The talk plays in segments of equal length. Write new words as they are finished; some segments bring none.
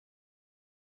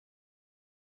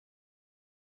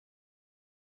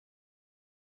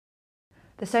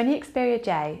The Sony Xperia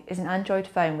J is an Android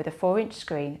phone with a 4-inch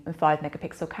screen and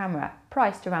 5-megapixel camera,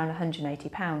 priced around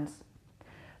 £180.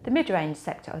 The mid-range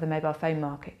sector of the mobile phone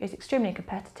market is extremely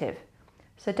competitive,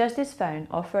 so does this phone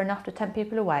offer enough to tempt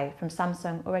people away from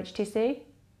Samsung or HTC?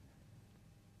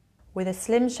 With a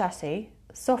slim chassis,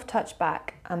 soft touch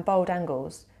back and bold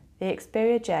angles, the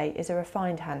Xperia J is a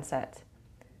refined handset.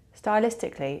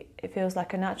 Stylistically, it feels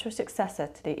like a natural successor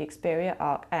to the Xperia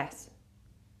Arc S.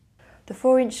 The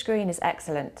 4-inch screen is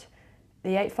excellent.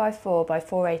 The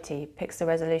 854x480 pixel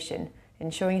resolution,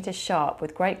 ensuring it is sharp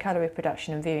with great colour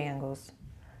reproduction and viewing angles.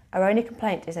 Our only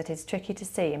complaint is that it is tricky to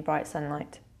see in bright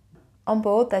sunlight. On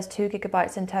board there's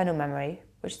 2GB internal memory,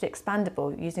 which is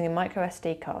expandable using a micro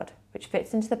SD card, which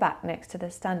fits into the back next to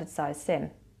the standard size SIM.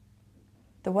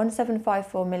 The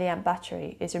 1754mAh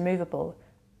battery is removable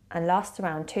and lasts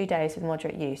around 2 days with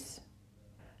moderate use.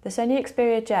 The Sony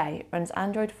Xperia J runs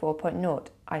Android 4.0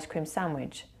 Ice Cream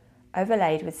Sandwich,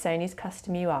 overlaid with Sony's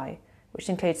custom UI, which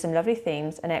includes some lovely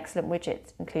themes and excellent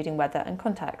widgets, including weather and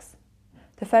contacts.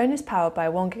 The phone is powered by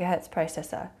a 1GHz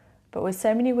processor, but with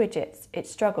so many widgets, it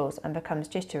struggles and becomes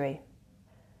jittery.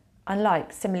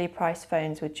 Unlike similarly priced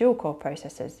phones with dual-core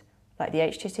processors, like the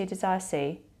HTC Desire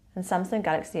C and Samsung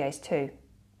Galaxy Ace 2.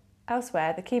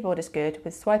 Elsewhere, the keyboard is good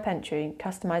with swipe entry and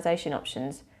customization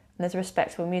options, and there's a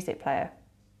respectable music player.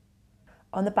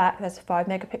 On the back there's a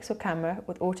 5-megapixel camera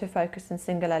with autofocus and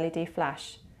single LED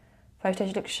flash.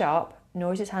 Photos look sharp,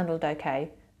 noise is handled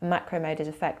okay, and macro mode is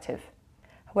effective.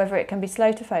 However, it can be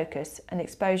slow to focus and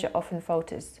exposure often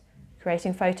falters,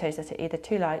 creating photos that are either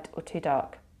too light or too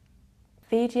dark.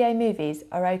 VGA movies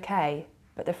are okay,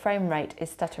 but the frame rate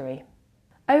is stuttery.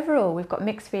 Overall, we've got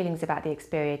mixed feelings about the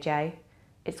Xperia J.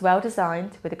 It's well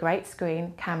designed with a great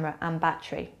screen, camera and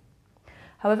battery.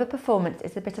 However, performance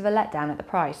is a bit of a letdown at the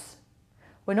price.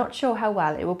 We're not sure how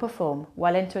well it will perform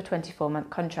well into a 24-month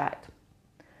contract.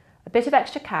 A bit of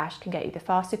extra cash can get you the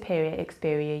far superior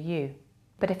Xperia U.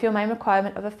 But if your main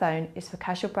requirement of a phone is for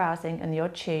casual browsing and the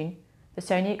odd tune, the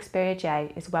Sony Xperia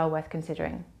J is well worth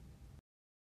considering.